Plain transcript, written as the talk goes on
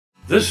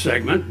This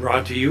segment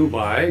brought to you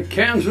by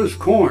Kansas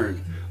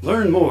Corn.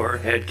 Learn more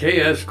at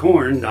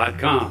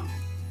kscorn.com.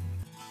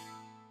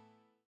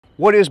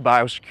 What is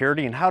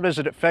biosecurity and how does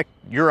it affect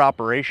your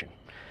operation?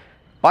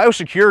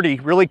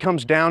 Biosecurity really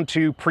comes down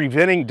to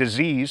preventing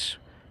disease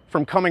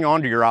from coming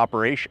onto your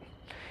operation.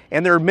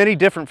 And there are many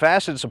different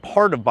facets a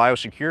part of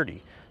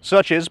biosecurity,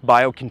 such as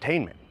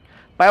biocontainment.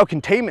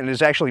 Biocontainment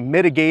is actually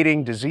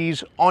mitigating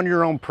disease on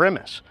your own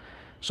premise.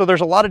 So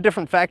there's a lot of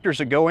different factors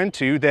that go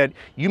into that.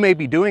 You may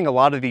be doing a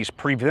lot of these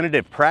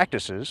preventative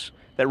practices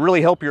that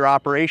really help your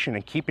operation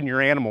and keeping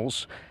your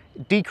animals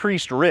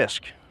decreased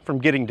risk from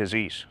getting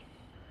disease.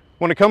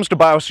 When it comes to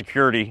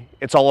biosecurity,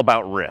 it's all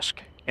about risk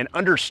and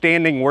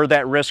understanding where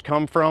that risk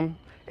comes from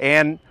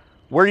and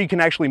where you can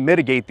actually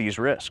mitigate these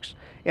risks.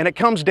 And it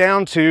comes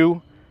down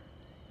to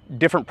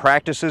different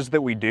practices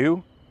that we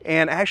do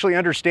and actually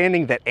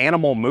understanding that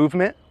animal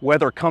movement,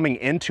 whether coming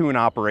into an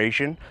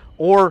operation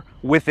or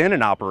within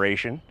an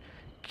operation,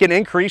 can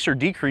increase or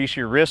decrease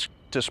your risk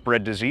to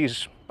spread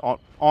disease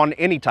on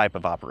any type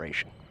of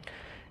operation.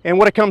 And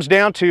what it comes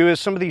down to is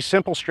some of these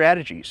simple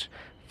strategies.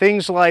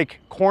 Things like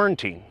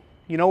quarantine.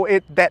 You know,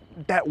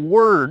 that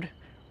word,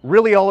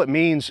 really all it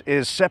means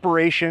is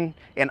separation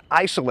and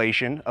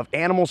isolation of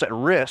animals at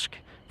risk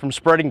from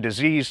spreading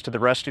disease to the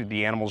rest of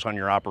the animals on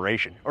your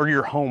operation or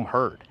your home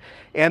herd.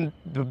 And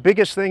the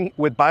biggest thing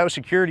with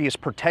biosecurity is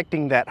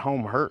protecting that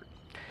home herd.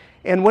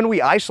 And when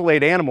we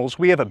isolate animals,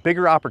 we have a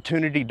bigger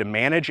opportunity to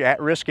manage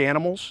at-risk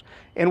animals,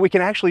 and we can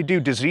actually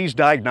do disease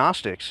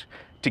diagnostics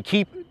to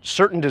keep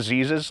certain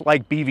diseases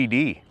like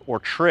BVD or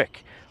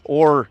trick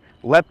or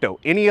lepto,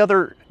 any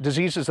other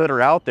diseases that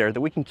are out there,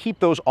 that we can keep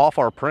those off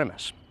our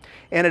premise.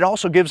 And it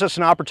also gives us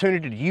an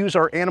opportunity to use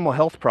our animal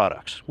health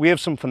products. We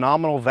have some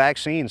phenomenal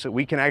vaccines that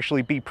we can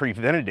actually be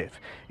preventative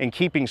in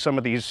keeping some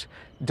of these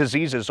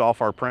diseases off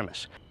our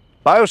premise.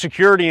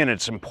 Biosecurity and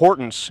its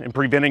importance in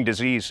preventing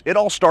disease, it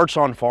all starts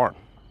on farm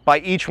by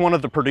each one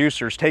of the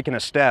producers taking a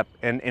step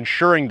and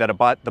ensuring that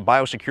the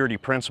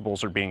biosecurity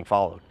principles are being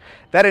followed.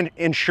 That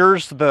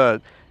ensures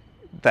the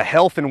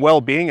health and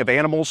well-being of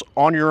animals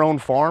on your own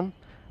farm,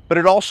 but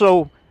it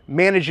also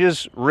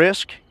manages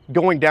risk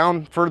going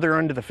down further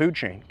into the food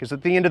chain, because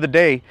at the end of the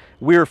day,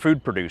 we're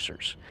food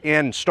producers.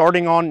 And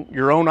starting on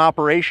your own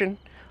operation,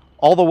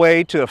 all the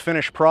way to a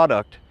finished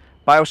product,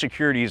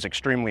 biosecurity is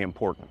extremely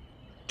important.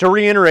 To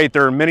reiterate,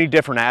 there are many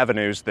different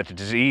avenues that the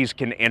disease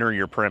can enter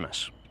your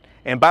premise.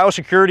 And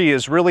biosecurity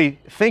is really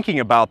thinking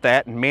about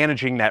that and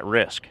managing that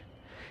risk.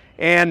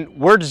 And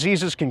where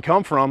diseases can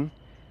come from,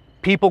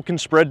 people can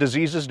spread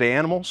diseases to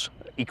animals,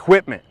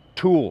 equipment,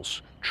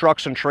 tools,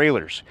 trucks and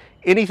trailers.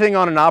 Anything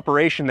on an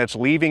operation that's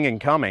leaving and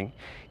coming,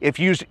 if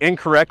used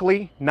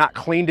incorrectly, not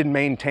cleaned and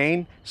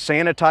maintained,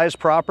 sanitized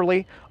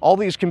properly, all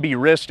these can be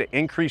risks to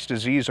increase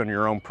disease on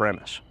your own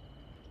premise.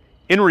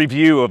 In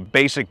review of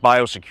basic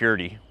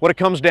biosecurity, what it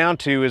comes down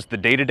to is the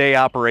day-to-day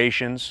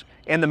operations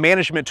and the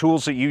management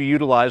tools that you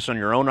utilize on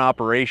your own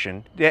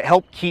operation that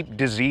help keep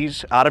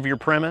disease out of your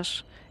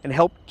premise and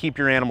help keep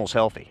your animals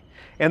healthy.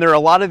 And there are a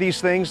lot of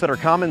these things that are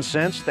common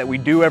sense that we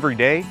do every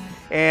day,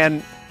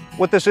 and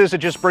what this is, it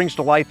just brings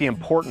to light the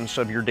importance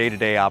of your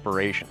day-to-day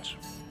operations.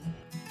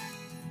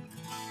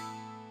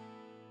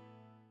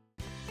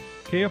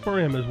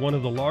 KFRM is one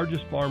of the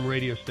largest farm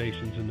radio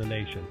stations in the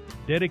nation,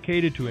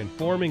 dedicated to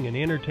informing and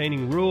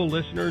entertaining rural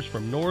listeners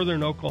from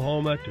northern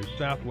Oklahoma to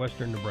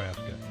southwestern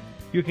Nebraska.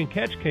 You can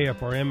catch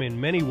KFRM in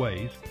many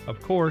ways,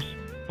 of course,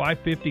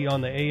 550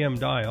 on the AM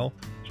dial,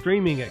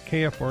 streaming at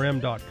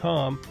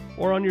kfrm.com,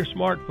 or on your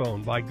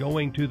smartphone by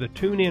going to the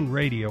TuneIn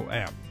Radio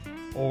app,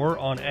 or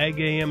on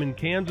AGam in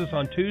Kansas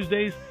on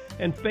Tuesdays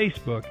and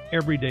Facebook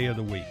every day of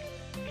the week.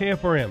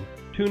 KFRM,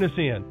 tune us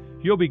in.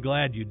 You'll be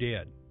glad you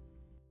did.